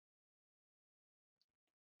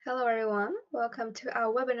Hello everyone, welcome to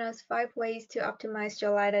our webinar's 5 ways to optimize your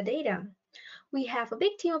LiDAR data. We have a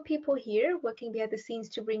big team of people here working behind the scenes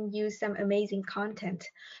to bring you some amazing content.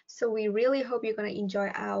 So we really hope you're going to enjoy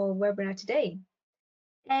our webinar today.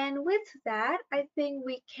 And with that, I think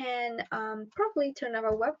we can probably turn on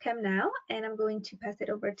our webcam now, and I'm going to pass it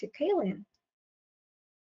over to Kaylin.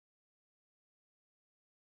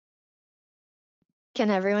 Can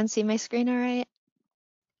everyone see my screen all right?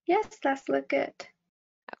 Yes, that's look good.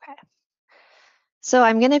 Okay. So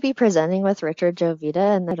I'm going to be presenting with Richard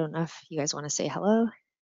Jovita, and I don't know if you guys want to say hello.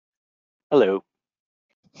 Hello.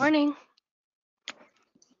 Morning.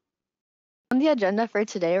 On the agenda for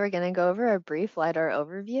today, we're going to go over a brief LiDAR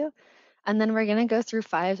overview, and then we're going to go through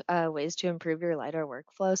 5 ways to improve your LiDAR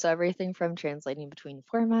workflow. So everything from translating between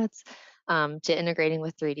formats to integrating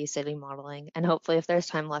with 3D city modeling. And hopefully, if there's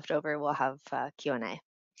time left over, we'll have Q&A.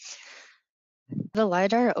 The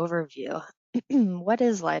LiDAR overview. What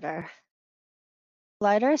is LiDAR?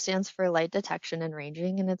 LiDAR stands for light detection and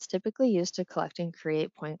ranging, and it's typically used to collect and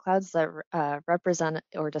create point clouds that represent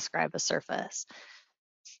or describe a surface.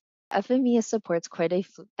 FME supports quite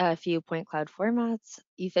a few point cloud formats: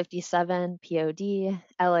 E57, POD,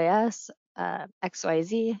 LAS,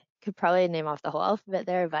 XYZ. Could probably name off the whole alphabet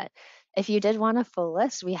there, but if you did want a full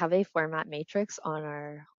list, we have a format matrix on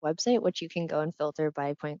our website, which you can go and filter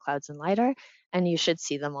by point clouds and LiDAR, and you should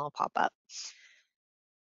see them all pop up.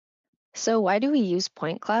 So why do we use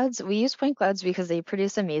point clouds? We use point clouds because they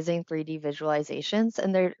produce amazing 3D visualizations,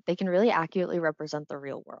 and they can really accurately represent the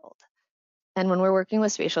real world. And when we're working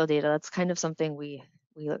with spatial data, that's kind of something we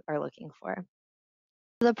are looking for.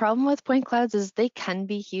 The problem with point clouds is they can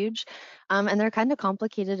be huge, and they're kind of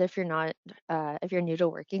complicated if you're new to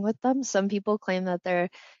working with them. Some people claim that they're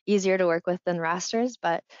easier to work with than rasters,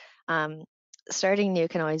 but starting new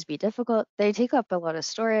can always be difficult. They take up a lot of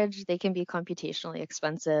storage, they can be computationally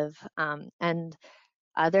expensive, and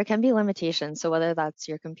there can be limitations. So whether that's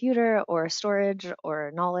your computer or storage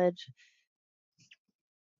or knowledge.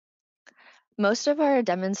 Most of our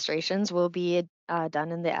demonstrations will be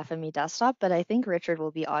done in the FME desktop, but I think Richard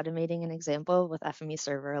will be automating an example with FME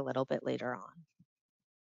server a little bit later on.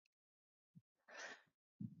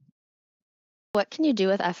 What can you do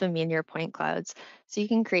with FME in your point clouds? So you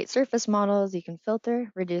can create surface models, you can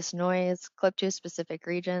filter, reduce noise, clip to a specific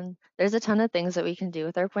region. There's a ton of things that we can do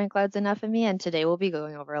with our point clouds in FME, and today we'll be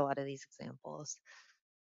going over a lot of these examples.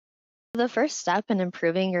 The first step in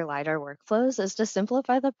improving your LiDAR workflows is to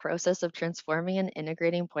simplify the process of transforming and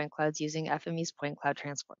integrating point clouds using FME's point cloud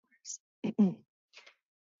transformers.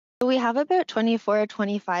 So we have about 24 or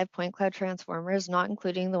 25 point cloud transformers, not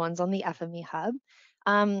including the ones on the FME hub.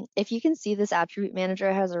 If you can see, this attribute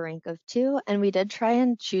manager has a rank of 2, and we did try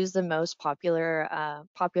and choose the most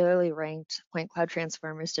popularly ranked point cloud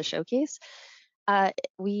transformers to showcase.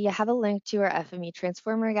 We have a link to our FME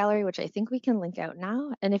transformer gallery, which I think we can link out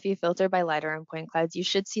now. And if you filter by LiDAR and point clouds, you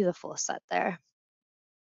should see the full set there.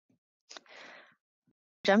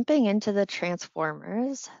 Jumping into the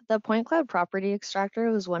transformers, the point cloud property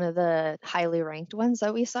extractor was one of the highly ranked ones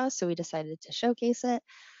that we saw, so we decided to showcase it.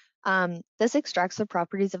 This extracts the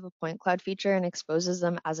properties of a point cloud feature and exposes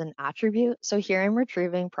them as an attribute. So here I'm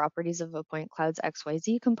retrieving properties of a point cloud's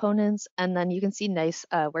XYZ components, and then you can see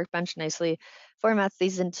Workbench nicely formats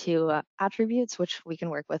these into attributes, which we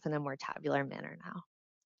can work with in a more tabular manner now.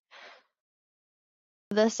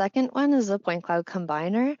 The second one is a point cloud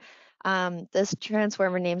combiner. This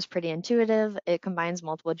transformer name is pretty intuitive. It combines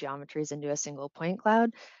multiple geometries into a single point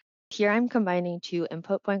cloud. Here I'm combining 2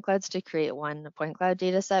 input point clouds to create one point cloud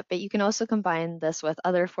data set, but you can also combine this with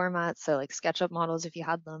other formats, so like SketchUp models if you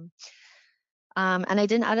had them. And I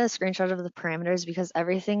didn't add a screenshot of the parameters because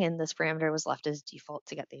everything in this parameter was left as default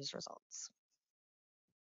to get these results.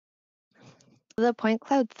 The point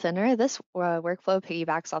cloud thinner, this workflow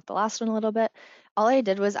piggybacks off the last one a little bit. All I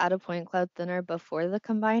did was add a point cloud thinner before the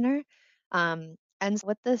combiner. And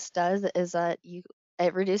what this does is that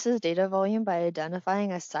it reduces data volume by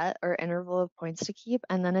identifying a set or interval of points to keep,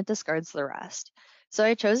 and then it discards the rest. So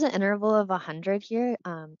I chose an interval of 100 here.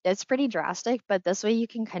 It's pretty drastic, but this way you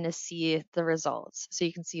can kind of see the results. So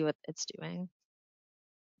you can see what it's doing.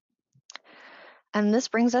 And this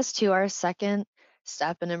brings us to our second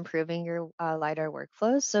step in improving your LiDAR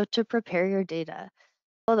workflows. So to prepare your data.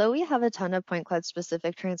 Although we have a ton of point cloud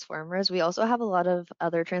specific transformers, we also have a lot of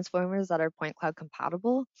other transformers that are point cloud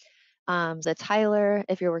compatible. The tiler,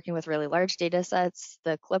 if you're working with really large data sets,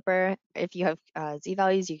 the clipper, if you have Z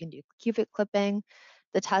values, you can do cubic clipping.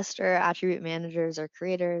 The tester, attribute managers or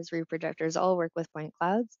creators, reprojectors all work with point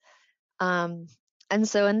clouds. And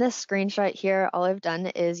so in this screenshot here, all I've done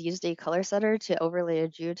is used a color setter to overlay a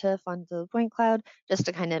geotiff onto the point cloud just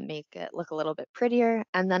to kind of make it look a little bit prettier.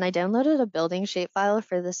 And then I downloaded a building shapefile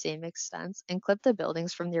for the same extent and clipped the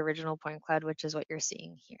buildings from the original point cloud, which is what you're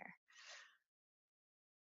seeing here.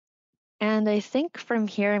 And I think from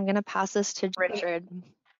here, I'm going to pass this to Richard.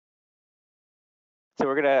 So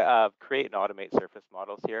we're going to create and automate surface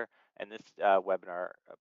models here. And this webinar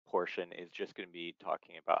portion is just going to be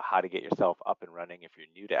talking about how to get yourself up and running if you're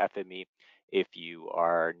new to FME, if you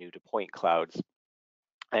are new to point clouds,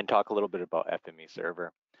 and talk a little bit about FME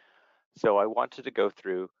server. So I wanted to go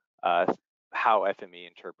through how FME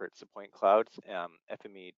interprets the point clouds.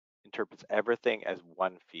 FME interprets everything as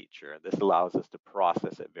one feature. This allows us to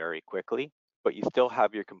process it very quickly, but you still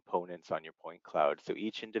have your components on your point cloud. So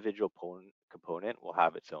each individual component will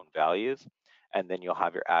have its own values, and then you'll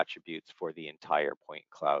have your attributes for the entire point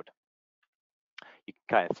cloud. You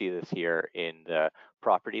can kind of see this here in the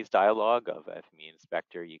properties dialog of FME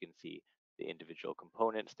Inspector. You can see the individual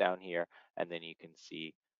components down here, and then you can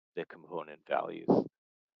see the component values.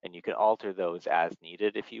 And you can alter those as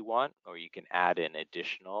needed if you want, or you can add in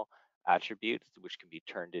additional attributes which can be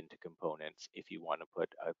turned into components if you want to put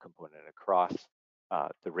a component across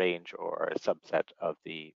the range or a subset of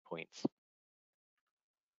the points.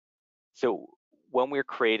 So when we're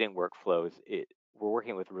creating workflows, we're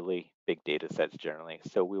working with really big data sets generally.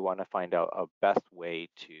 So we want to find out a best way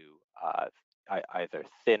to either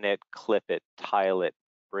thin it, clip it, tile it,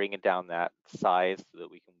 bring it down that size so that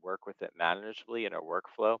we can work with it manageably in our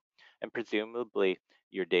workflow. And presumably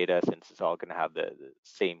your data, since it's all going to have the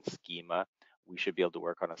same schema, we should be able to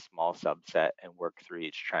work on a small subset and work through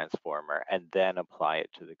each transformer and then apply it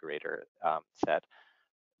to the greater set.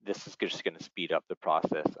 This is just going to speed up the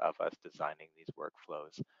process of us designing these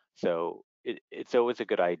workflows. So it's always a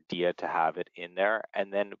good idea to have it in there.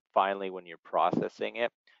 And then finally, when you're processing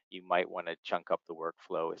it, you might want to chunk up the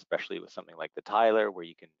workflow, especially with something like the tiler, where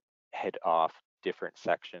you can head off different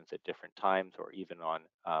sections at different times, or even on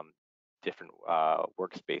different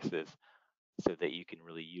workspaces, so that you can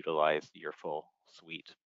really utilize your full suite.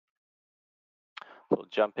 So we'll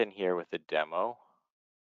jump in here with a demo.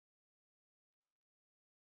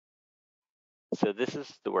 So this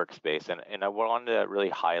is the workspace, and I wanted to really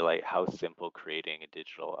highlight how simple creating a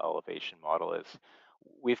digital elevation model is.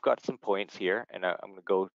 We've got some points here, and I'm going to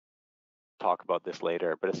go talk about this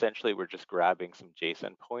later, but essentially we're just grabbing some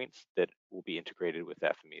JSON points that will be integrated with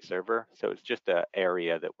FME server. So it's just an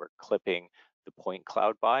area that we're clipping the point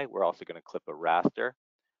cloud by. We're also going to clip a raster.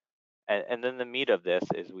 And then the meat of this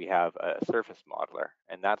is we have a surface modeler,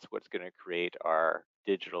 and that's what's going to create our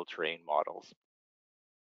digital terrain models.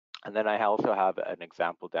 And then I also have an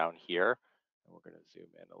example down here, and we're going to zoom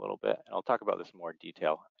in a little bit, and I'll talk about this in more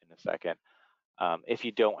detail in a second, if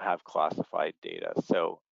you don't have classified data.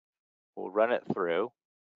 So we'll run it through.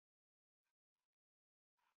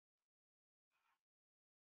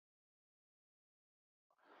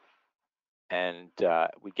 And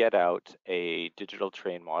we get out a digital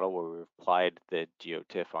terrain model where we've applied the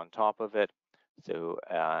geotiff on top of it. So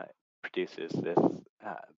produces this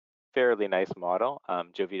fairly nice model.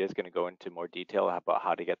 Jovita is going to go into more detail about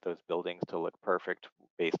how to get those buildings to look perfect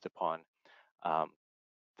based upon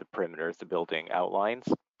the perimeters, the building outlines.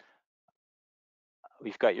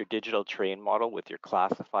 We've got your digital terrain model with your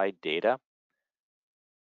classified data.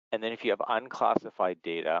 And then if you have unclassified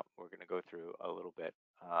data, we're going to go through a little bit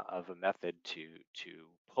of a method to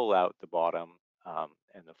pull out the bottom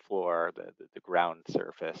and the floor, the ground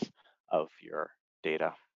surface of your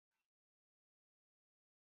data.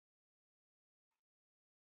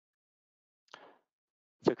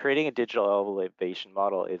 So creating a digital elevation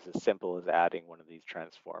model is as simple as adding one of these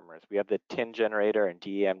transformers. We have the TIN generator and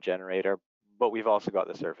DEM generator, but we've also got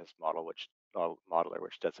the surface model, modeler,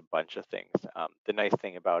 which does a bunch of things. The nice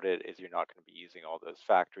thing about it is you're not going to be using all those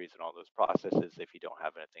factories and all those processes if you don't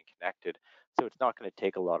have anything connected. So it's not going to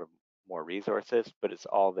take a lot of more resources, but it's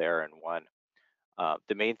all there in one.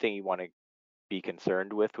 The main thing you want to be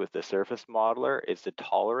concerned with the surface modeler is the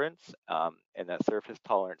tolerance, and that surface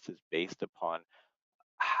tolerance is based upon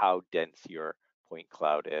how dense your point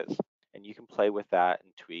cloud is. And you can play with that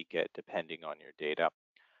and tweak it depending on your data.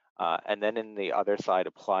 And then in the other side,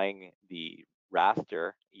 applying the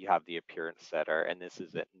raster, you have the appearance setter. And this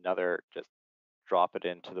is another, just drop it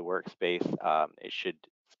into the workspace. It should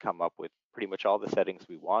come up with pretty much all the settings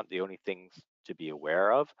we want. The only things to be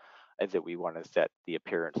aware of is that we want to set the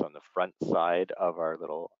appearance on the front side of our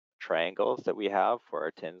little triangles that we have for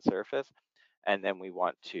our tin surface. And then we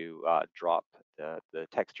want to drop the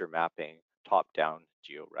texture mapping top-down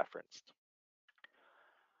geo-referenced.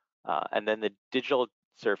 And then the digital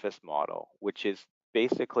surface model, which is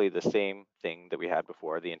basically the same thing that we had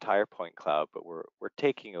before, the entire point cloud, but we're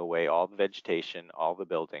taking away all the vegetation, all the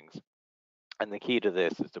buildings. And the key to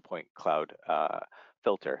this is the point cloud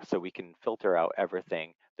filter. So we can filter out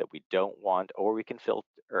everything that we don't want, or we can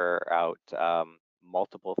filter out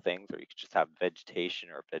multiple things, or you could just have vegetation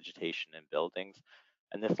or vegetation in buildings.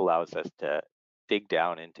 And this allows us to dig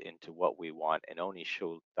down into what we want and only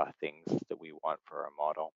show the things that we want for our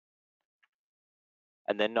model.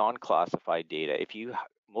 And then non-classified data.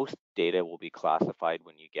 Most data will be classified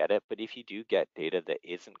when you get it, but if you do get data that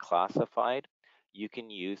isn't classified, you can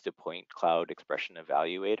use the point cloud expression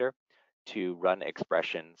evaluator to run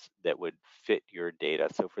expressions that would fit your data.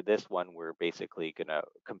 So for this one, we're basically going to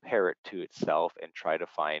compare it to itself and try to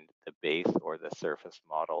find the base or the surface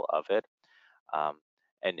model of it.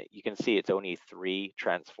 And you can see it's only 3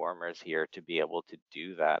 transformers here to be able to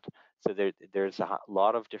do that. So there's a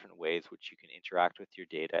lot of different ways which you can interact with your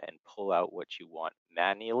data and pull out what you want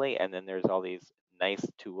manually. And then there's all these nice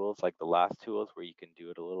tools like the LAStools where you can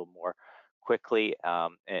do it a little more quickly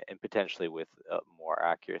and potentially with more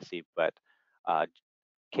accuracy. But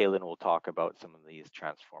Kaylin will talk about some of these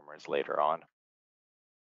transformers later on.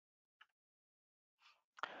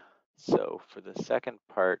 So for the second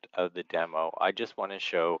part of the demo, I just want to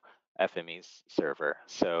show FME server.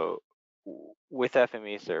 So with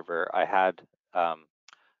FME server, I had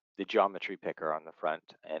the geometry picker on the front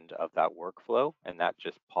end of that workflow, and that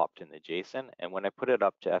just popped in the JSON. And when I put it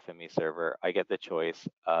up to FME server, I get the choice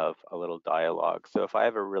of a little dialog. So if I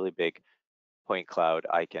have a really big point cloud,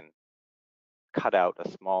 I can cut out a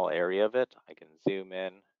small area of it. I can zoom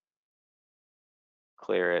in,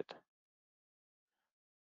 clear it,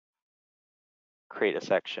 create a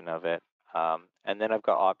section of it. And then I've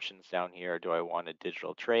got options down here. Do I want a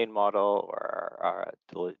digital terrain model or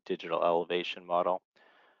a digital elevation model?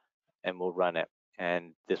 And we'll run it.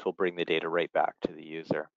 And this will bring the data right back to the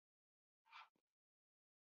user.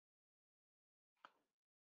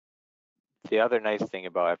 The other nice thing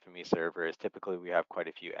about FME server is typically we have quite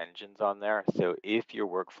a few engines on there. So if your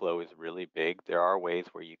workflow is really big, there are ways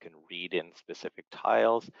where you can read in specific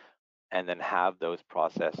tiles and then have those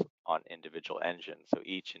process on individual engines. So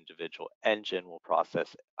each individual engine will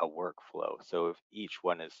process a workflow. So if each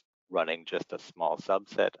one is running just a small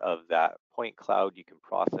subset of that point cloud, you can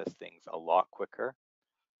process things a lot quicker.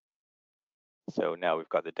 So now we've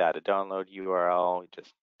got the data download URL, you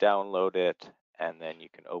just download it, and then you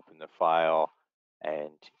can open the file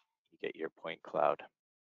and you get your point cloud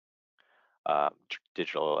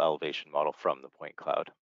digital elevation model from the point cloud.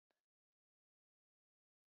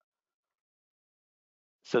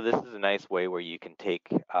 So this is a nice way where you can take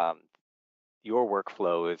your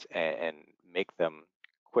workflows and make them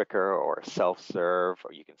quicker or self-serve,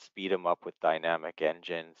 or you can speed them up with dynamic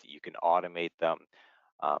engines. You can automate them.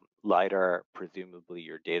 LiDAR, presumably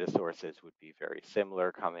your data sources would be very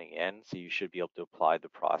similar coming in, so you should be able to apply the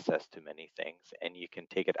process to many things, and you can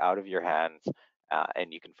take it out of your hands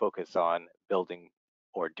and you can focus on building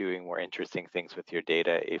or doing more interesting things with your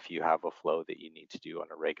data if you have a flow that you need to do on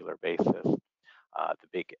a regular basis. The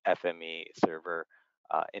big FME server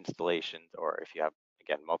installations, or if you have,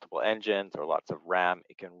 again, multiple engines or lots of RAM,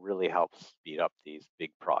 it can really help speed up these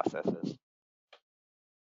big processes.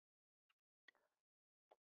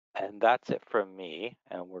 And that's it from me.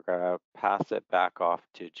 And we're going to pass it back off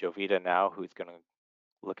to Jovita now, who's going to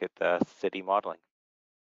look at the city modeling.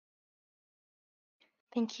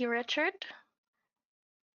 Thank you, Richard.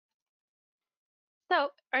 So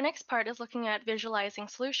our next part is looking at visualizing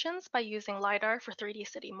solutions by using LiDAR for 3D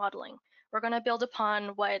city modeling. We're going to build upon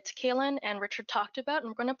what Kaylin and Richard talked about, and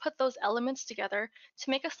we're going to put those elements together to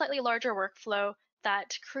make a slightly larger workflow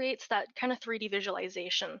that creates that kind of 3D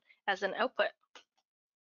visualization as an output.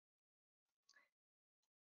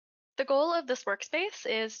 The goal of this workspace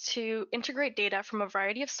is to integrate data from a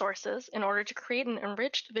variety of sources in order to create an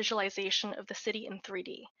enriched visualization of the city in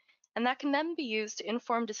 3D. And that can then be used to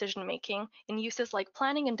inform decision making in uses like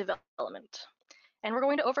planning and development. And we're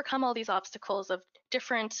going to overcome all these obstacles of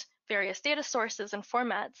different various data sources and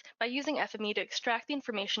formats by using FME to extract the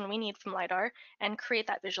information we need from LiDAR and create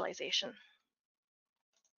that visualization.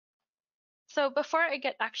 So before I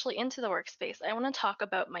get actually into the workspace, I want to talk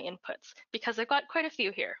about my inputs because I've got quite a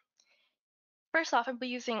few here. First off, I'll be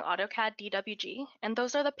using AutoCAD DWG, and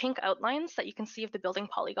those are the pink outlines that you can see of the building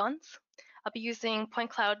polygons. I'll be using Point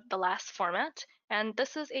Cloud, the LAS format, and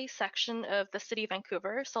this is a section of the City of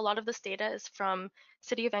Vancouver. So a lot of this data is from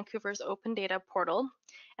City of Vancouver's open data portal.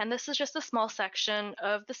 And this is just a small section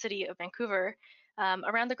of the City of Vancouver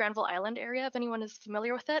around the Granville Island area, if anyone is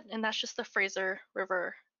familiar with it. And that's just the Fraser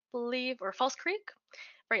River, I believe, or False Creek,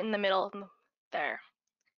 right in the middle there.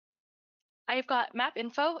 I've got map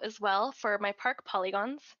info as well for my park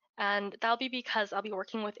polygons, and that'll be because I'll be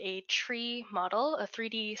working with a tree model, a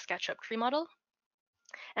 3D SketchUp tree model.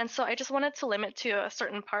 And so I just wanted to limit to a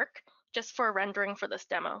certain park just for rendering for this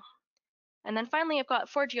demo. And then finally, I've got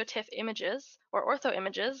 4 GeoTIFF images or ortho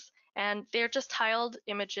images, and they're just tiled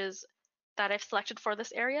images that I've selected for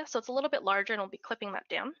this area. So it's a little bit larger, and I'll be clipping that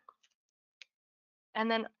down.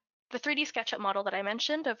 And then the 3D SketchUp model that I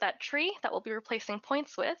mentioned of that tree that we'll be replacing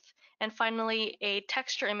points with, and finally a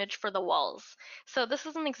texture image for the walls. So this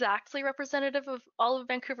isn't exactly representative of all of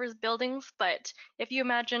Vancouver's buildings, but if you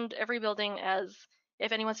imagined every building as,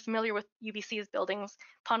 if anyone's familiar with UBC's buildings,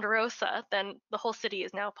 Ponderosa, then the whole city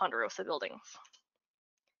is now Ponderosa buildings.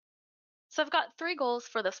 So I've got 3 goals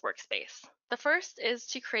for this workspace. The first is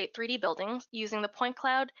to create 3D buildings using the point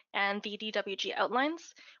cloud and the DWG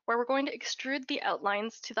outlines, where we're going to extrude the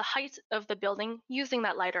outlines to the height of the building using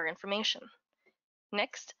that LiDAR information.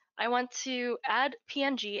 Next, I want to add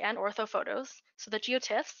PNG and ortho photos, so the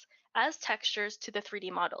GeoTIFFs, as textures to the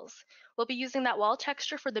 3D models. We'll be using that wall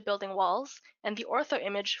texture for the building walls and the ortho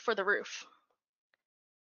image for the roof.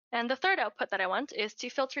 And the third output that I want is to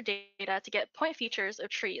filter data to get point features of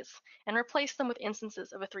trees and replace them with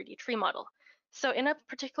instances of a 3D tree model. So in a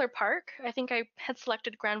particular park, I think I had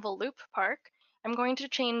selected Granville Loop Park, I'm going to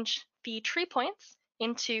change the tree points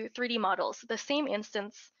into 3D models, the same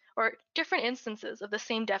instance or different instances of the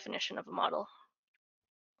same definition of a model.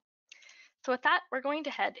 So with that, we're going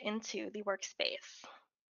to head into the workspace.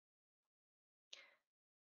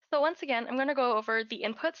 So once again, I'm going to go over the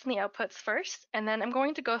inputs and the outputs first, and then I'm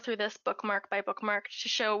going to go through this bookmark by bookmark to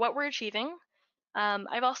show what we're achieving.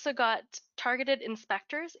 I've also got targeted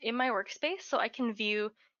inspectors in my workspace so I can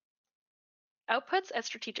view outputs at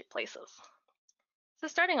strategic places. So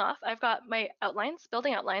starting off, I've got my outlines,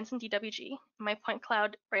 building outlines in DWG, my point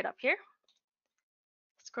cloud right up here.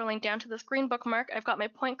 Scrolling down to this green bookmark, I've got my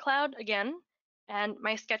point cloud again, and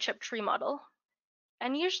my SketchUp tree model.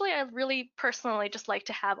 And usually I really personally just like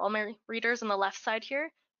to have all my readers on the left side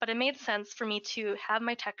here, but it made sense for me to have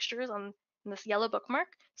my textures on this yellow bookmark.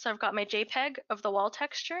 So I've got my JPEG of the wall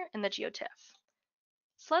texture and the GeoTIFF.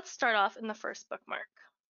 So let's start off in the first bookmark.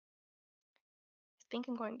 I think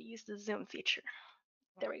I'm going to use the zoom feature.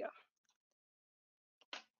 There we go.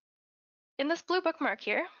 In this blue bookmark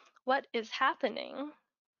here, what is happening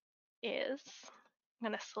is, I'm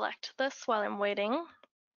going to select this while I'm waiting.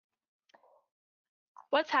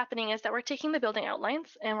 What's happening is that we're taking the building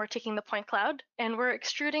outlines and we're taking the point cloud and we're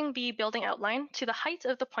extruding the building outline to the height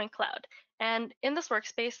of the point cloud. And in this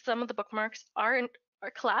workspace, some of the bookmarks are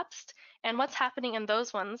collapsed. And what's happening in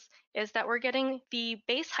those ones is that we're getting the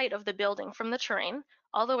base height of the building from the terrain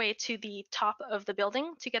all the way to the top of the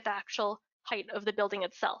building to get the actual height of the building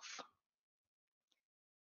itself.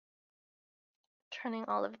 Turning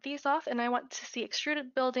all of these off, and I want to see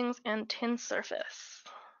extruded buildings and tin surface.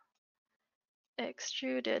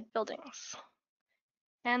 Extruded buildings.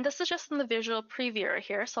 And this is just in the visual previewer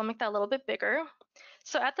here, so I'll make that a little bit bigger.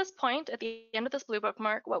 So at this point, at the end of this blue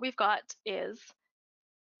bookmark, what we've got is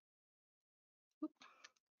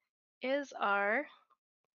our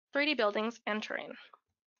 3D buildings and terrain.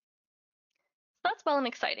 So that's well and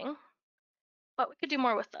exciting, but we could do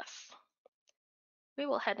more with this. We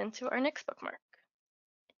will head into our next bookmark.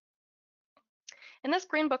 In this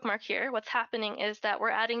green bookmark here, what's happening is that we're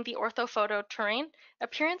adding the orthophoto terrain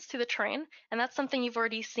appearance to the terrain, and that's something you've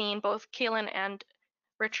already seen both Kaylin and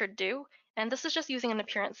Richard do, and this is just using an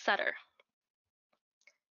appearance setter.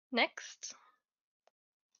 Next,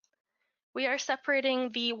 we are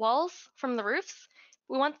separating the walls from the roofs.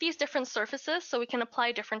 We want these different surfaces so we can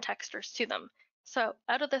apply different textures to them. So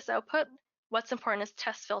out of this output, what's important is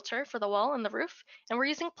test filter for the wall and the roof, and we're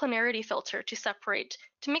using planarity filter to separate,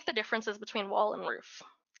 to make the differences between wall and roof.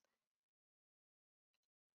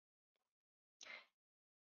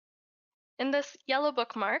 In this yellow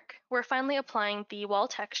bookmark, we're finally applying the wall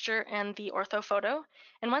texture and the orthophoto.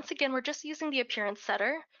 And once again, we're just using the appearance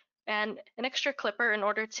setter and an extra clipper in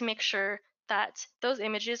order to make sure that those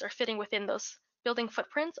images are fitting within those building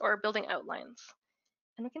footprints or building outlines.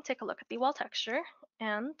 And we can take a look at the wall texture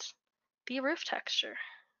and the roof texture.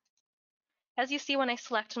 As you see, when I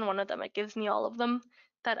select on one of them, it gives me all of them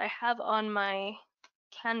that I have on my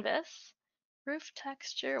canvas. Roof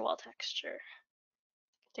texture, wall texture.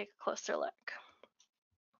 Take a closer look.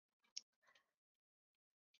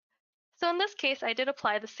 So in this case, I did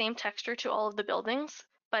apply the same texture to all of the buildings,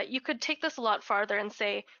 but you could take this a lot farther and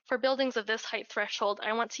say, for buildings of this height threshold,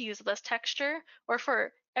 I want to use this texture, or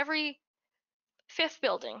for every 5th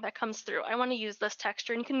building that comes through, I want to use this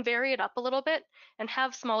texture, and you can vary it up a little bit and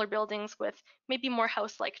have smaller buildings with maybe more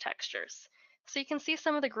house-like textures. So you can see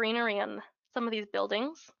some of the greenery on some of these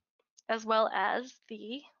buildings, as well as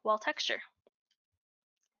the wall texture.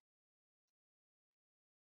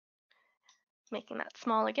 Making that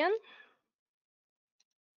small again.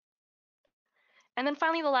 And then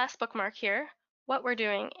finally, the last bookmark here, what we're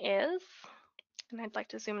doing is, and I'd like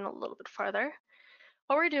to zoom in a little bit farther,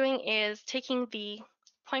 what we're doing is taking the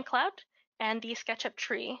point cloud and the SketchUp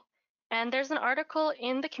tree, and there's an article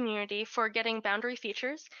in the community for getting boundary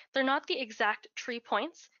features. They're not the exact tree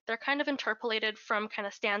points, they're kind of interpolated from kind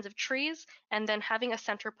of stands of trees and then having a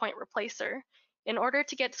center point replacer in order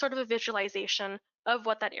to get sort of a visualization of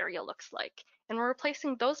what that area looks like. And we're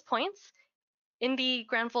replacing those points in the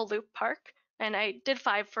Granville Loop Park, and I did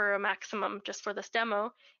 5 for a maximum just for this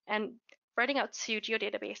demo, and writing out to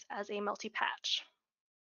GeoDatabase as a multi-patch.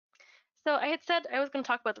 So I had said I was going to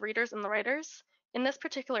talk about the readers and the writers. In this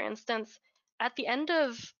particular instance, at the end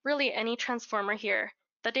of really any transformer here,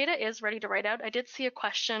 the data is ready to write out. I did see a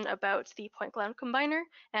question about the point cloud combiner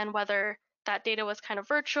and whether that data was kind of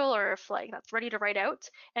virtual or if like that's ready to write out.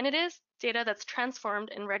 And it is data that's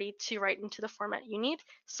transformed and ready to write into the format you need,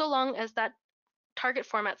 so long as that target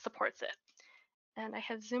format supports it. And I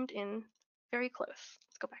have zoomed in very close.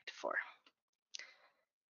 Let's go back to 4.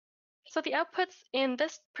 So the outputs in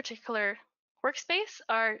this particular workspace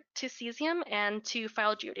are to Cesium and to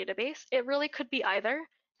file geodatabase. It really could be either,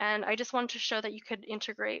 and I just wanted to show that you could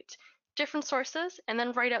integrate different sources and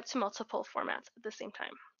then write out to multiple formats at the same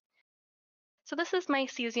time. So this is my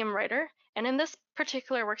Cesium writer, and in this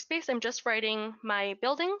particular workspace, I'm just writing my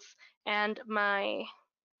buildings and my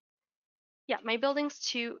buildings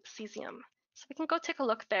to Cesium. So we can go take a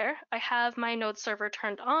look there. I have my node server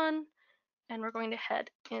turned on, and we're going to head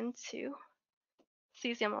into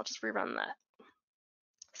Cesium. I'll just rerun that.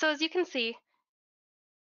 So as you can see,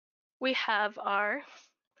 we have our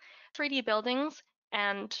 3D buildings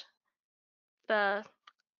and the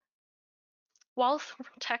walls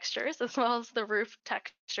textures as well as the roof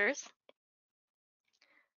textures.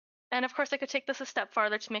 And of course, I could take this a step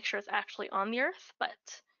farther to make sure it's actually on the Earth, but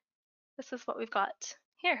this is what we've got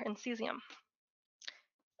here in Cesium.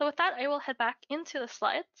 So with that, I will head back into the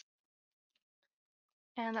slides.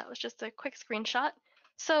 And that was just a quick screenshot.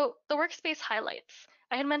 So the workspace highlights.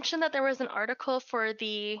 I had mentioned that there was an article for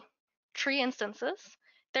the tree instances.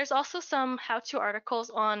 There's also some how-to articles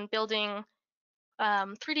on building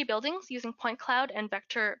 3D buildings using point cloud and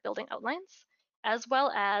vector building outlines, as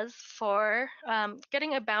well as for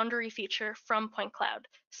getting a boundary feature from point cloud.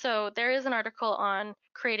 So there is an article on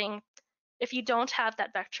creating, if you don't have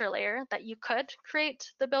that vector layer, that you could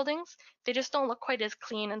create the buildings. They just don't look quite as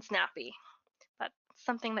clean and snappy. That's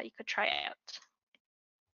something that you could try out.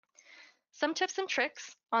 Some tips and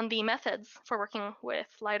tricks on the methods for working with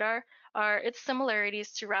LiDAR are its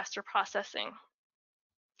similarities to raster processing.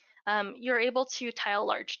 You're able to tile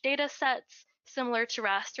large data sets similar to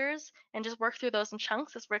rasters and just work through those in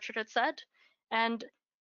chunks, as Richard had said. And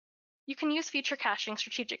you can use feature caching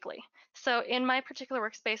strategically. So in my particular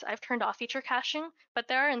workspace, I've turned off feature caching, but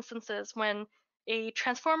there are instances when a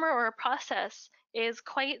transformer or a process is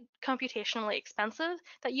quite computationally expensive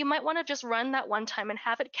that you might want to just run that one time and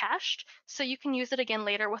have it cached so you can use it again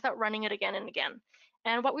later without running it again and again.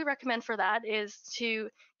 And what we recommend for that is to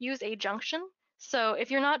use a junction. So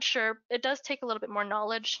if you're not sure, it does take a little bit more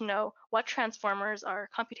knowledge to know what transformers are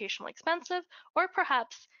computationally expensive or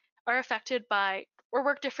perhaps are affected by or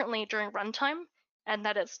work differently during runtime, and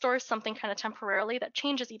that it stores something kind of temporarily that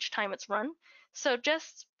changes each time it's run. So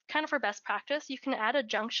just kind of for best practice, you can add a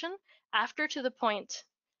junction after the point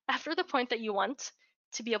that you want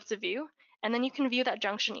to be able to view, and then you can view that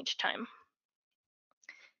junction each time.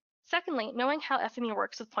 Secondly, knowing how FME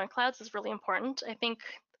works with point clouds is really important. I think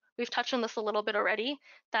we've touched on this a little bit already,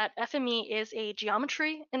 that FME is a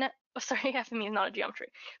geometry in it. Oh, sorry, FME is not a geometry.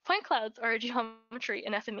 Point clouds are a geometry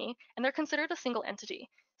in FME, and they're considered a single entity.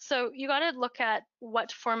 So you got to look at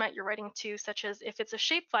what format you're writing to, such as if it's a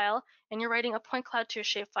shapefile and you're writing a point cloud to a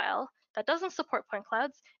shapefile that doesn't support point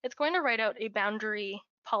clouds, it's going to write out a boundary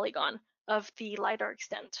polygon of the LiDAR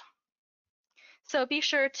extent. So be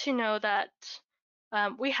sure to know that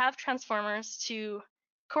we have transformers to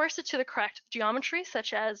coerce it to the correct geometry,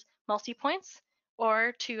 such as multi-points,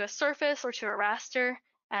 or to a surface or to a raster,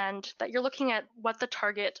 and that you're looking at what the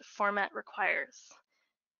target format requires.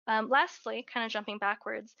 Lastly, kind of jumping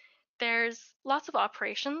backwards, there's lots of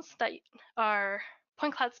operations that are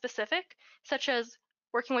point cloud specific, such as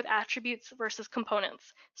working with attributes versus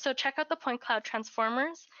components. So check out the point cloud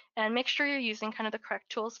transformers and make sure you're using kind of the correct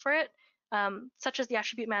tools for it, such as the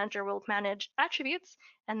attribute manager will manage attributes,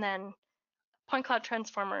 and then point cloud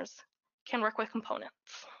transformers can work with components.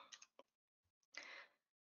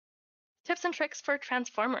 Tips and tricks for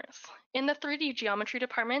transformers. In the 3D geometry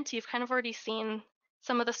department, you've kind of already seen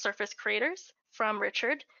some of the surface creators from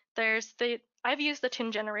Richard. I've used the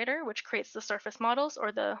tin generator, which creates the surface models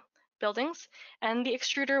or the buildings, and the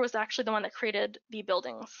extruder was actually the one that created the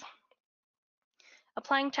buildings.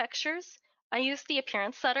 Applying textures, I used the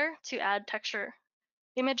appearance setter to add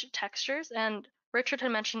image textures, and Richard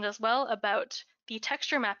had mentioned as well about the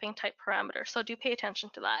texture mapping type parameter, so do pay attention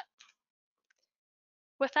to that.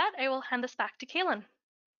 With that, I will hand this back to Kaylin.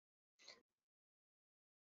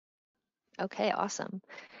 Okay, awesome.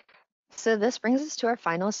 So this brings us to our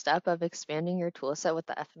final step of expanding your toolset with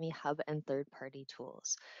the FME Hub and third-party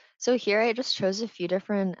tools. So here I just chose a few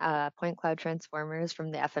different point cloud transformers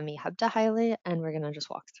from the FME Hub to highlight, and we're gonna just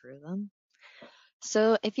walk through them.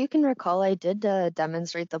 So if you can recall, I did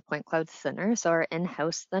demonstrate the point cloud thinner, so our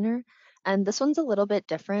in-house thinner, and this one's a little bit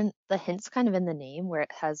different. The hint's kind of in the name where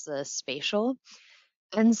it has the spatial.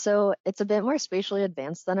 And so it's a bit more spatially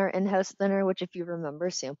advanced than our in-house thinner, which if you remember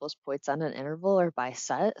samples points on an interval or by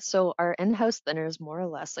set. So our in-house thinner is more or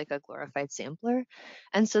less like a glorified sampler.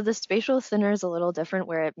 And so the spatial thinner is a little different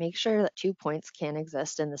where it makes sure that 2 points can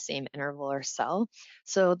exist in the same interval or cell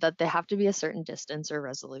so that they have to be a certain distance or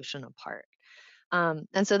resolution apart.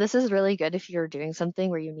 And so this is really good if you're doing something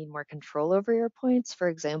where you need more control over your points. For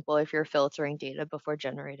example, if you're filtering data before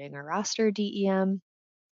generating a raster DEM,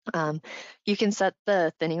 you can set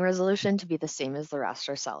the thinning resolution to be the same as the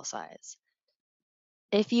raster cell size.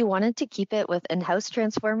 If you wanted to keep it with in-house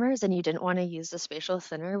transformers and you didn't want to use the spatial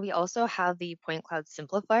thinner, we also have the point cloud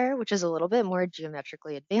simplifier, which is a little bit more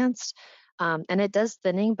geometrically advanced. And it does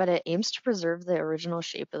thinning, but it aims to preserve the original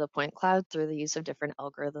shape of the point cloud through the use of different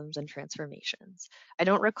algorithms and transformations. I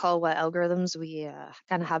don't recall what algorithms we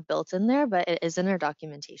kind of have built in there, but it is in our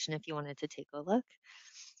documentation if you wanted to take a look.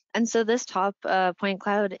 And so this top point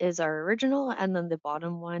cloud is our original, and then the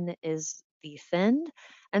bottom one is the thinned.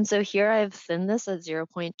 And so here I've thinned this at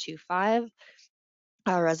 0.25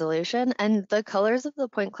 resolution, and the colors of the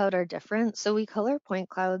point cloud are different. So we color point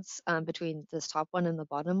clouds between this top one and the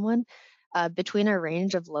bottom one, between a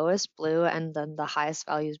range of lowest blue and then the highest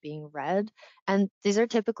values being red. And these are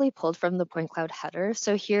typically pulled from the point cloud header.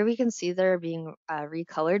 So here we can see they're being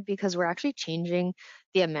recolored because we're actually changing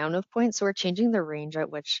the amount of points. So we're changing the range at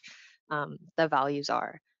which the values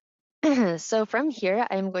are. So from here,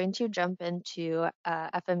 I'm going to jump into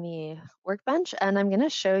FME Workbench, and I'm going to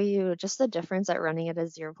show you just the difference at running it at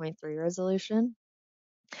 0.3 resolution.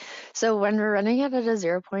 So when we're running it at a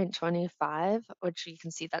 0.25, which you can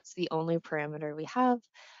see that's the only parameter we have,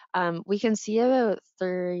 we can see about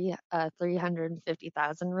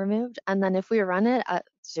 350,000 removed. And then if we run it at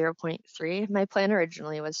 0.3, my plan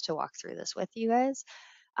originally was to walk through this with you guys.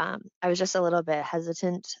 I was just a little bit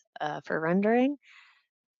hesitant for rendering.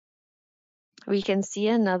 We can see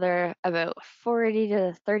another about 30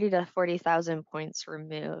 to 40,000 points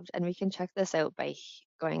removed, and we can check this out by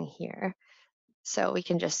going here. So we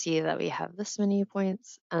can just see that we have this many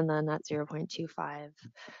points and then at 0.25.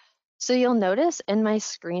 So you'll notice in my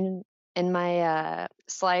screen, in my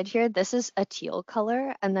slide here, this is a teal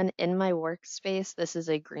color, and then in my workspace, this is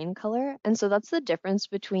a green color. And so that's the difference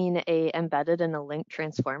between a embedded and a linked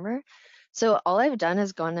transformer. So all I've done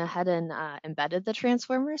is gone ahead and embedded the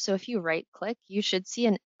transformer. So if you right click, you should see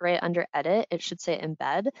right under edit, it should say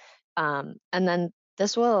embed. And then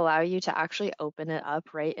this will allow you to actually open it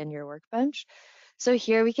up right in your workbench. So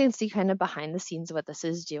here we can see kind of behind the scenes what this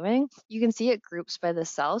is doing. You can see it groups by the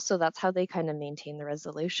cell, so that's how they kind of maintain the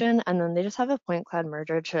resolution. And then they just have a point cloud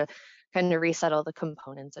merger to kind of reset all the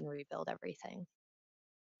components and rebuild everything.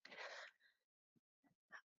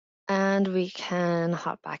 And we can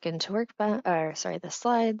hop back into the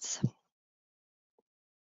slides.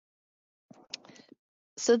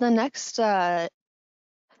 So the next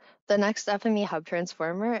FME hub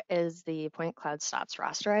transformer is the point cloud stats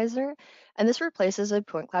rasterizer, and this replaces a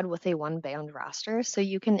point cloud with a one band raster. So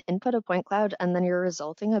you can input a point cloud and then you're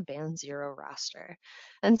resulting a band 0 raster.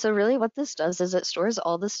 And so really what this does is it stores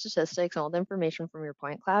all the statistics and all the information from your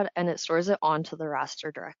point cloud and it stores it onto the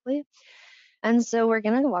raster directly. And so we're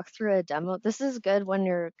going to walk through a demo. This is good when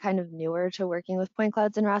you're kind of newer to working with point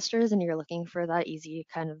clouds and rasters and you're looking for that easy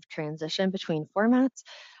kind of transition between formats.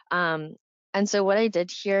 And so what I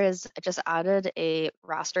did here is I just added a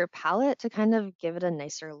raster palette to kind of give it a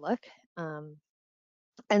nicer look.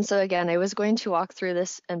 And so again, I was going to walk through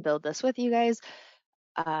this and build this with you guys,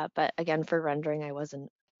 but again, for rendering, I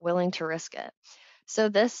wasn't willing to risk it. So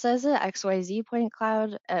this says a XYZ point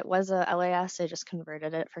cloud. It was a LAS, I just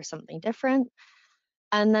converted it for something different.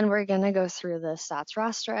 And then we're gonna go through the stats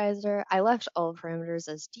rasterizer. I left all parameters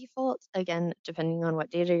as default. Again, depending on what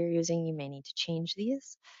data you're using, you may need to change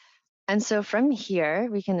these. And so from here,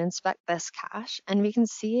 we can inspect this cache and we can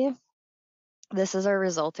see this is our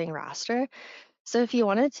resulting raster. So if you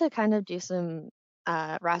wanted to kind of do some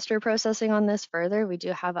raster processing on this further, we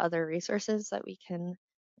do have other resources that we can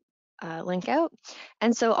link out.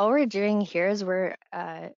 And so all we're doing here is we're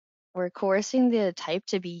coercing the type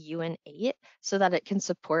to be UN8 so that it can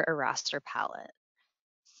support a raster palette.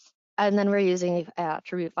 And then we're using an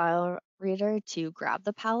attribute file reader to grab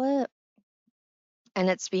the palette, and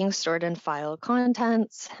it's being stored in file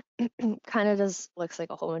contents. Kind of just looks like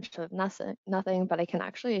a whole bunch of nothing, but I can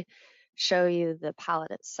actually show you the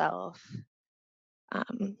palette itself.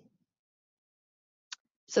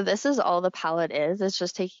 So this is all the palette is. It's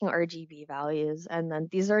just taking RGB values, and then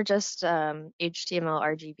these are just HTML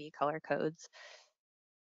RGB color codes.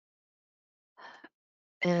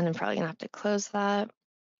 And I'm probably gonna have to close that.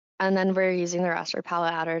 And then we're using the raster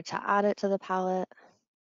palette adder to add it to the palette.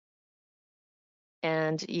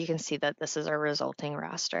 And you can see that this is our resulting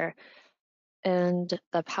raster. And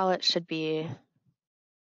the palette should be,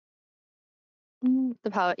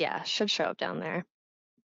 yeah, should show up down there.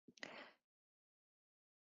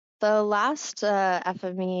 The last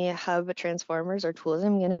FME hub transformers or tools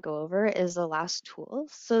I'm going to go over is the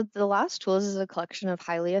LAStools. So the LAStools is a collection of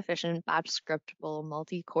highly efficient batch scriptable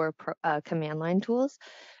multi-core command line tools.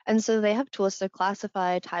 And so they have tools to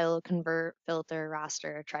classify, tile, convert, filter,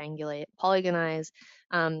 raster, triangulate, polygonize.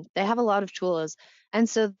 They have a lot of tools. And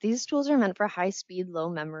so these tools are meant for high speed, low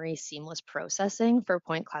memory, seamless processing for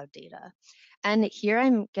point cloud data. And here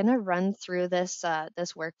I'm gonna run through this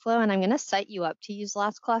this workflow, and I'm gonna set you up to use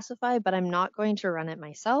LastClassify, but I'm not going to run it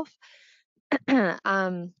myself.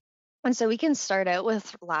 And so we can start out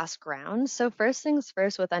with LastGround. So first things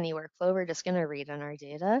first, with any workflow, we're just gonna read in our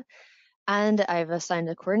data. And I've assigned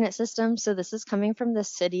a coordinate system. So this is coming from the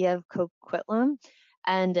city of Coquitlam,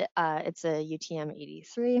 and it's a UTM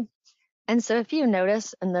 83. And so if you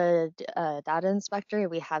notice in the data inspector,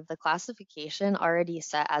 we have the classification already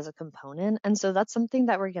set as a component. And so that's something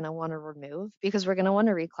that we're going to want to remove because we're going to want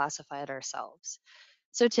to reclassify it ourselves.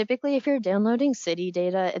 So typically, if you're downloading city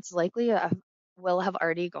data, it's likely will have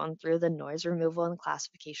already gone through the noise removal and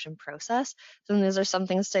classification process. So those are some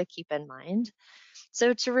things to keep in mind.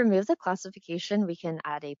 So to remove the classification, we can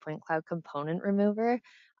add a point cloud component remover.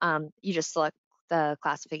 You just select the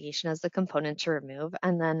classification as the component to remove,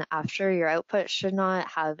 and then after your output should not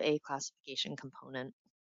have a classification component.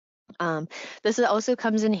 This also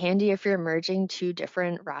comes in handy if you're merging two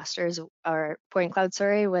different rasters or point clouds,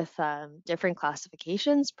 sorry, with different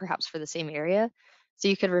classifications, perhaps for the same area. So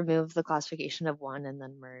you could remove the classification of one and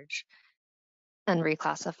then merge and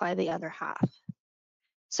reclassify the other half.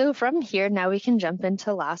 So from here, now we can jump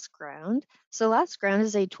into LastGround. So LastGround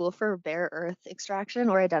is a tool for bare earth extraction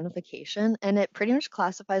or identification, and it pretty much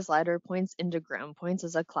classifies LiDAR points into ground points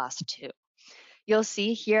as a class 2. You'll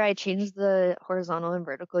see here I changed the horizontal and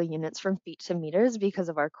vertical units from feet to meters because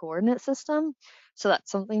of our coordinate system. So that's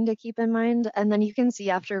something to keep in mind. And then you can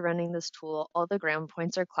see after running this tool, all the ground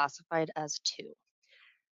points are classified as 2.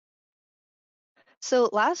 So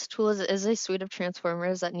LAStools is a suite of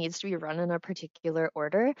transformers that needs to be run in a particular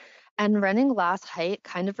order, and running last height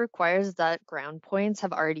kind of requires that ground points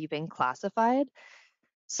have already been classified.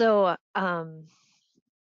 So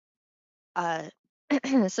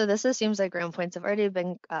so this assumes that ground points have already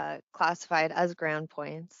been classified as ground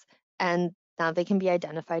points, and now they can be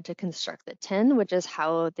identified to construct the tin, which is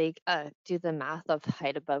how they do the math of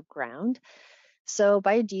height above ground. So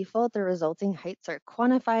by default, the resulting heights are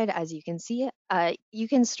quantified, as you can see. You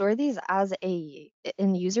can store these as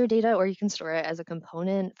in user data, or you can store it as a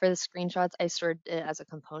component. For the screenshots, I stored it as a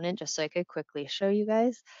component just so I could quickly show you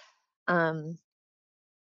guys. And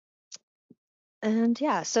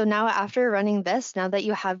yeah, so now after running this, now that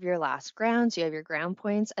you have your last grounds, you have your ground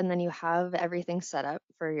points, and then you have everything set up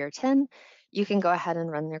for your tin, you can go ahead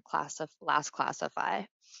and run your LastClassify.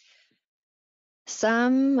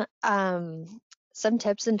 Some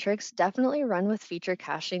tips and tricks: definitely run with feature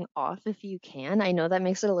caching off if you can. I know that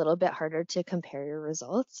makes it a little bit harder to compare your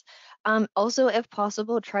results. Also, if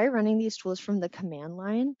possible, try running these tools from the command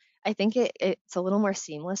line. I think it's a little more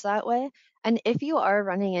seamless that way. And if you are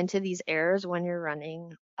running into these errors when you're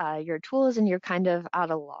running your tools and you're kind of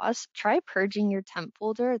at a loss, try purging your temp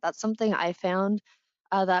folder. That's something I found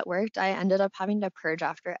that worked. I ended up having to purge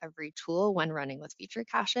after every tool when running with feature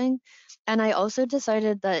caching. And I also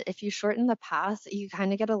decided that if you shorten the path, you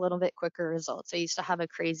kind of get a little bit quicker results. I used to have a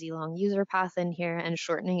crazy long user path in here, and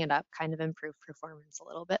shortening it up kind of improved performance a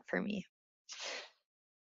little bit for me.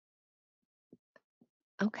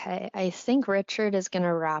 Okay, I think Richard is going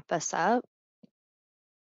to wrap us up.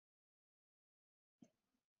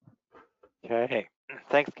 Okay.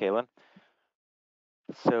 Thanks, Kaylin.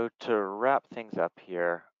 So to wrap things up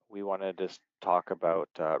here, we want to just talk about,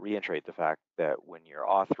 reiterate the fact that when you're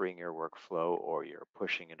authoring your workflow or you're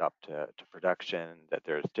pushing it up to production, that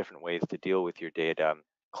there's different ways to deal with your data,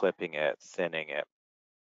 clipping it, thinning it,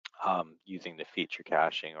 using the feature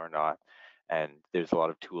caching or not. And there's a lot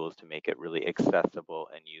of tools to make it really accessible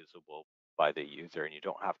and usable by the user, and you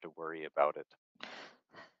don't have to worry about it.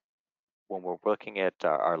 When we're looking at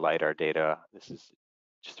our LiDAR data, this is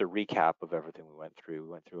just a recap of everything we went through. We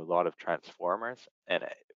went through a lot of transformers, and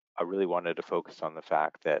I really wanted to focus on the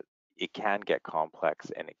fact that it can get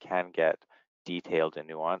complex and it can get detailed and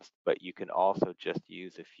nuanced, but you can also just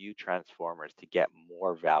use a few transformers to get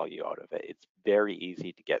more value out of it. It's very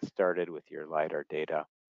easy to get started with your LiDAR data.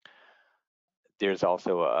 There's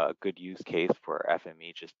also a good use case for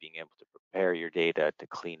FME just being able to prepare your data, to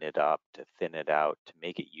clean it up, to thin it out, to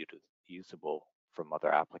make it usable from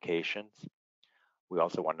other applications. We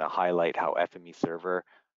also want to highlight how FME Server,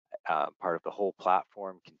 part of the whole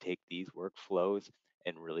platform, can take these workflows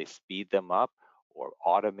and really speed them up or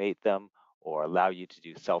automate them or allow you to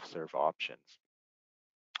do self-serve options.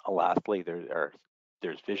 Lastly,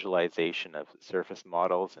 there's visualization of surface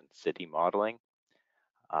models and city modeling.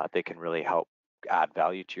 They can really help add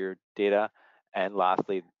value to your data. And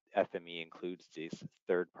lastly, FME includes this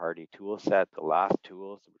third-party tool set, the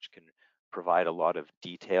LAStools, which can provide a lot of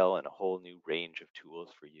detail and a whole new range of tools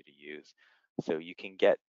for you to use. So you can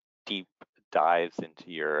get deep dives into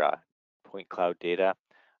your point cloud data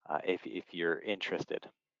if you're interested.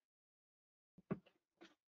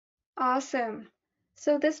 Awesome.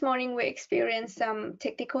 So this morning we experienced some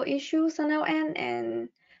technical issues on our end, and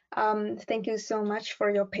thank you so much for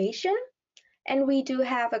your patience. And we do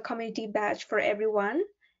have a community badge for everyone,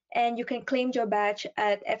 and you can claim your badge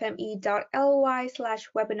at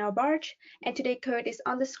fme.ly/webinar badge. And today's code is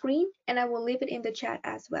on the screen, and I will leave it in the chat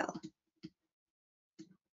as well.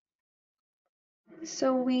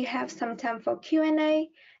 So we have some time for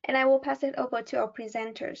Q&A, and I will pass it over to our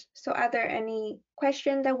presenters. So are there any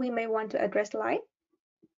questions that we may want to address live?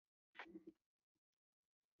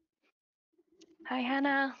 Hi,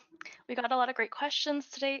 Hannah. We got a lot of great questions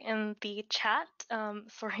today in the chat.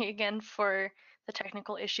 Sorry again for the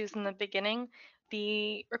technical issues in the beginning.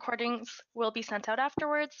 The recordings will be sent out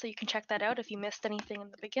afterwards, so you can check that out if you missed anything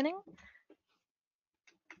in the beginning.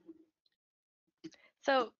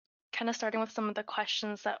 So kind of starting with some of the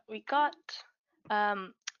questions that we got.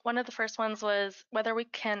 One of the first ones was whether we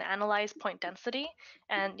can analyze point density.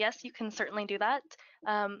 And yes, you can certainly do that.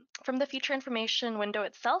 From the feature information window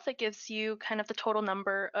itself, it gives you kind of the total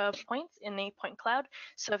number of points in a point cloud.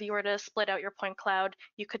 So if you were to split out your point cloud,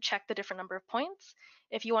 you could check the different number of points.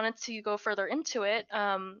 If you wanted to go further into it,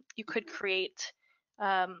 you could create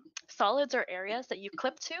solids or areas that you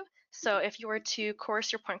clip to. So if you were to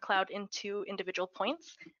coerce your point cloud into individual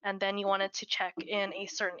points, and then you wanted to check in a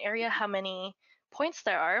certain area how many points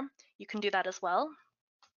there are, you can do that as well.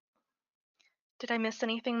 Did I miss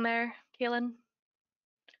anything there, Kaylin?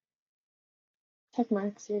 Check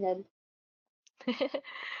marks, you're good. The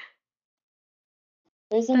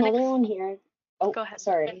There's next, another one here. Oh, go ahead.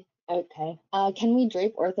 sorry. Okay. Can we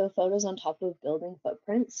drape ortho photos on top of building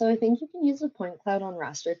footprints? So I think you can use a point cloud on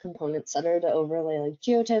raster component setter to overlay like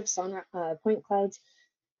geotips on point clouds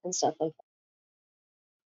and stuff like that.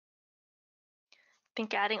 I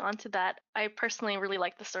think adding on to that, I personally really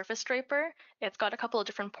like the surface draper. It's got a couple of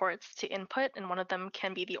different ports to input, and one of them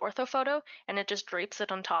can be the ortho photo, and it just drapes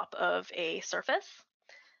it on top of a surface.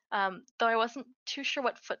 Though I wasn't too sure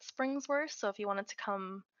what foot springs were, so if you wanted to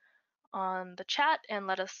come on the chat and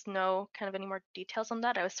let us know kind of any more details on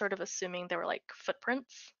that. I was sort of assuming they were like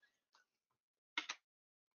footprints.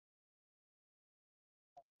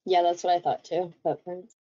 Yeah, that's what I thought too,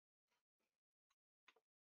 footprints.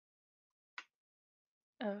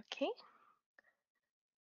 Okay.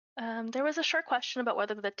 There was a short question about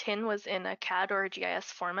whether the tin was in a CAD or a GIS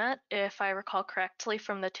format. If I recall correctly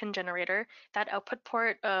from the tin generator, that output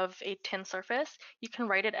port of a tin surface, you can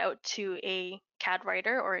write it out to a CAD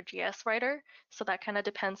writer or a GIS writer. So that kind of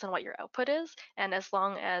depends on what your output is, and as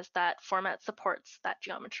long as that format supports that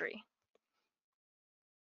geometry.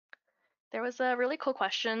 There was a really cool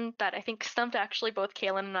question that I think stumped actually both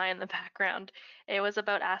Kaylin and I in the background. It was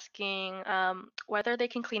about asking whether they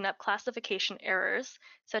can clean up classification errors,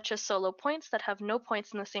 such as solo points that have no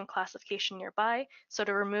points in the same classification nearby, so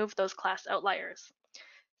to remove those class outliers.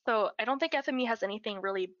 So I don't think FME has anything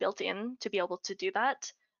really built in to be able to do that.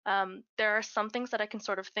 There are some things that I can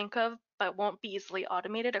sort of think of, but won't be easily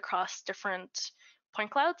automated across different point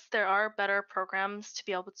clouds. There are better programs to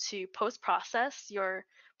be able to post-process your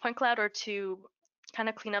point cloud or to kind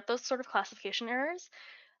of clean up those sort of classification errors.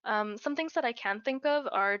 Some things that I can think of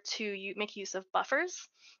are to make use of buffers.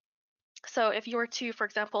 So if you were to, for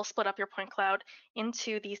example, split up your point cloud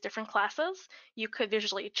into these different classes, you could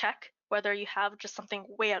visually check whether you have just something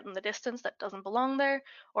way out in the distance that doesn't belong there,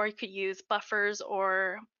 or you could use buffers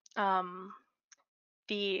or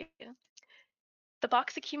the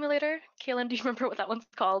box accumulator. Kaylin, do you remember what that one's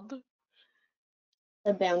called?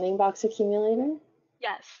 The bounding box accumulator?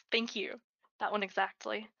 Yes, thank you. That one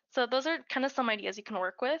exactly. So those are kind of some ideas you can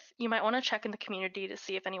work with. You might want to check in the community to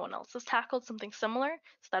see if anyone else has tackled something similar.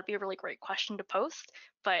 So that'd be a really great question to post,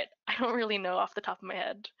 but I don't really know off the top of my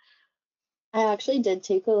head. I actually did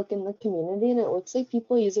take a look in the community, and it looks like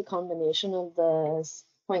people use a combination of the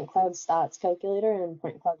point cloud stats calculator and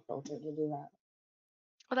point cloud filter to do that.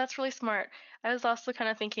 Well, that's really smart. I was also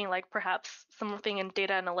kind of thinking like perhaps something in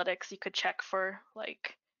data analytics you could check for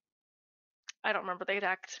like, I don't remember the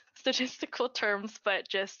exact statistical terms, but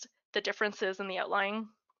just the differences in the outline.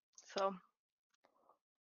 So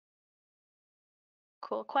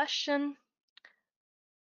cool question.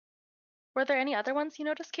 Were there any other ones you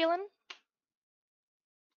noticed, Kaylin?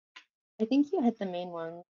 I think you hit the main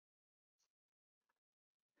one.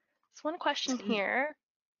 There's one question here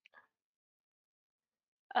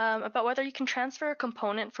about whether you can transfer a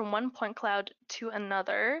component from one point cloud to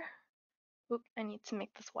another. Oop, I need to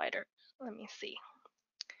make this wider. Let me see.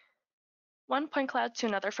 One point cloud to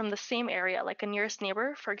another from the same area, like a nearest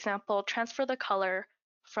neighbor. For example, transfer the color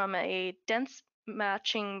from a dense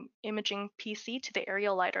matching imaging PC to the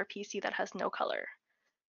aerial LiDAR PC that has no color.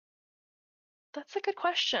 That's a good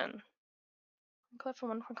question. Go from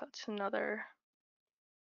one point cloud to another.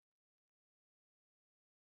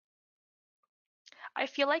 I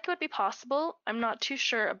feel like it would be possible. I'm not too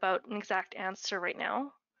sure about an exact answer right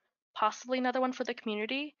now. Possibly another one for the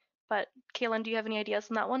community, but Kaylin, do you have any ideas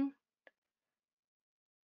on that one?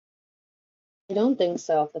 I don't think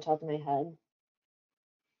so off the top of my head.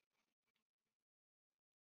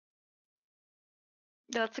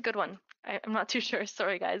 Yeah, that's a good one. I'm not too sure.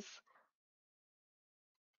 Sorry, guys.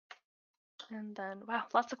 And then, wow,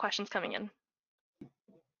 lots of questions coming in.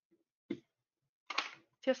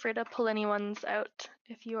 Feel free to pull any ones out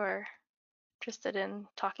if you are interested in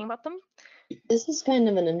talking about them. This is kind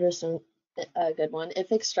of an interesting, good one.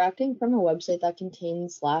 If extracting from a website that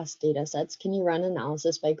contains LAST data sets, can you run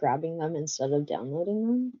analysis by grabbing them instead of downloading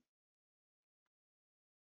them?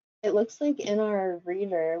 It looks like in our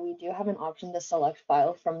reader, we do have an option to select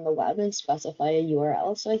file from the web and specify a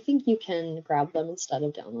URL. So I think you can grab them instead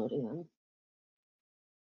of downloading them.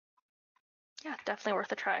 Yeah, definitely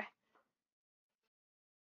worth a try.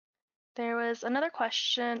 There was another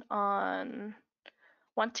question on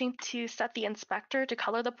wanting to set the inspector to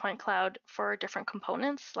color the point cloud for different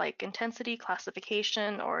components like intensity,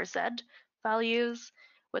 classification, or Z values.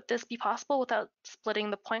 Would this be possible without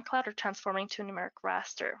splitting the point cloud or transforming to a numeric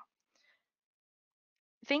raster?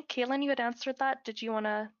 I think, Kaylin, you had answered that. Did you want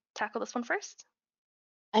to tackle this one first?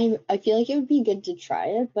 I feel like it would be good to try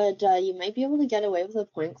it, but you might be able to get away with a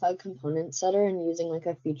point cloud component setter and using like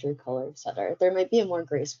a feature color setter. There might be a more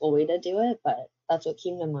graceful way to do it, but that's what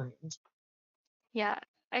came to mind. Yeah,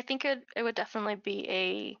 I think it would definitely be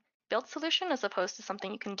a built solution as opposed to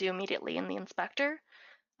something you can do immediately in the inspector.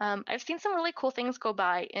 I've seen some really cool things go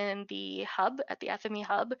by in the hub, at the FME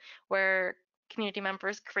hub, where community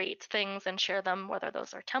members create things and share them, whether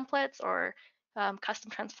those are templates or custom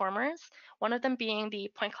transformers. One of them being the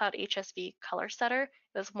point cloud HSV color setter.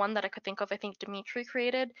 There's one that I could think of, I think Dimitri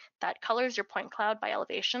created, that colors your point cloud by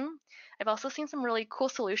elevation. I've also seen some really cool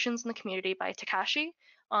solutions in the community by Takashi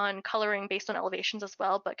on coloring based on elevations as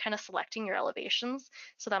well, but kind of selecting your elevations.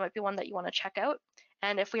 So that might be one that you want to check out.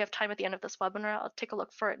 And if we have time at the end of this webinar, I'll take a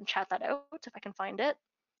look for it and chat that out if I can find it.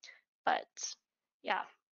 But yeah,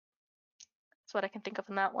 that's what I can think of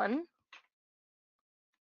in that one.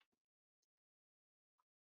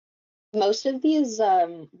 Most of these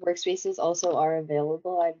workspaces also are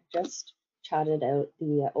available. I've just chatted out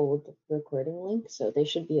the old recording link, so they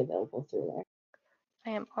should be available through there.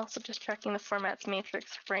 I am also just checking the formats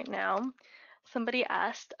matrix right now. Somebody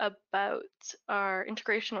asked about our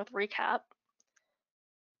integration with Recap.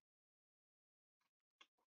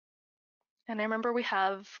 And I remember we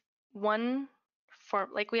have one form,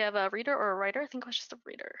 like we have a reader or a writer. I think it was just a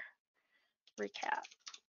reader. Recap.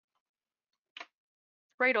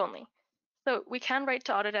 Write only. So we can write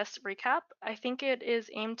to Autodesk Recap. I think it is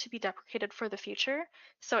aimed to be deprecated for the future.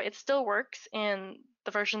 So it still works in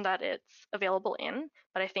the version that it's available in,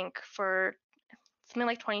 but I think for something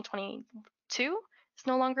like 2022, it's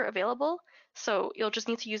no longer available. So you'll just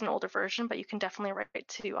need to use an older version, but you can definitely write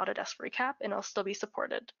to Autodesk Recap and it'll still be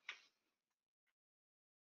supported.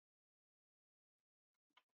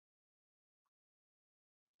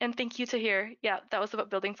 And thank you to here. Yeah, that was about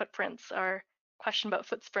building footprints, our question about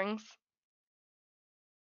foot springs.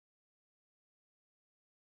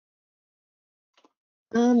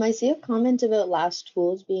 I see a comment about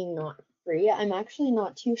LAStools being not free. I'm actually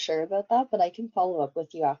not too sure about that, but I can follow up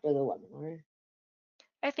with you after the webinar.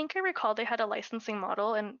 I think I recall they had a licensing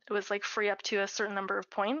model and it was like free up to a certain number of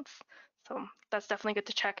points. So that's definitely good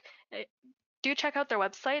to check. Do check out their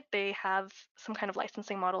website. They have some kind of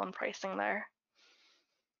licensing model and pricing there.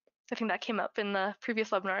 I think that came up in the previous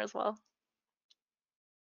webinar as well.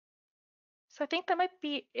 So I think that might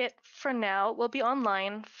be it for now. We'll be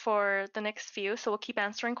online for the next few, so we'll keep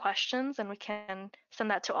answering questions and we can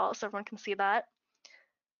send that to all so everyone can see that.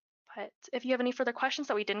 But if you have any further questions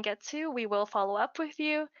that we didn't get to, we will follow up with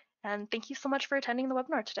you. And thank you so much for attending the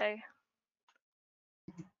webinar today.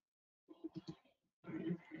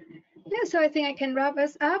 Yeah, so I think I can wrap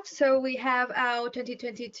us up. So we have our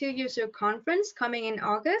 2022 user conference coming in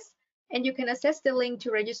August, and you can access the link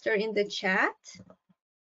to register in the chat.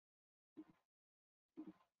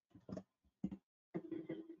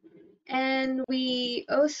 And we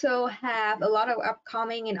also have a lot of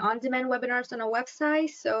upcoming and on-demand webinars on our website.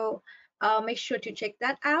 So make sure to check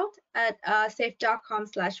that out at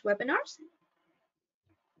safe.com/webinars.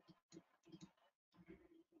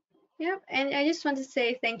 Yep, and I just want to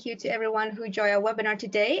say thank you to everyone who joined our webinar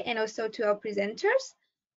today and also to our presenters.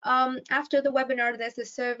 After the webinar, there's a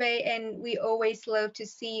survey, and we always love to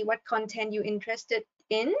see what content you're interested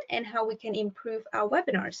in and how we can improve our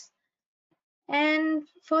webinars. And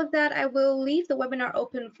for that, I will leave the webinar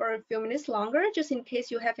open for a few minutes longer, just in case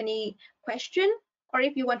you have any question or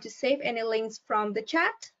if you want to save any links from the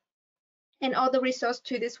chat. And all the resources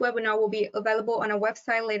to this webinar will be available on our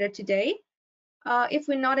website later today. If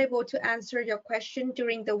we're not able to answer your question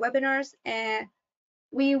during the webinars,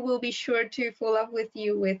 we will be sure to follow up with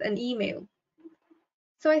you with an email.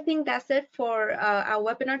 So I think that's it for our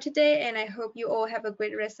webinar today, and I hope you all have a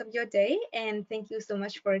great rest of your day, and thank you so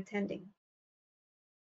much for attending.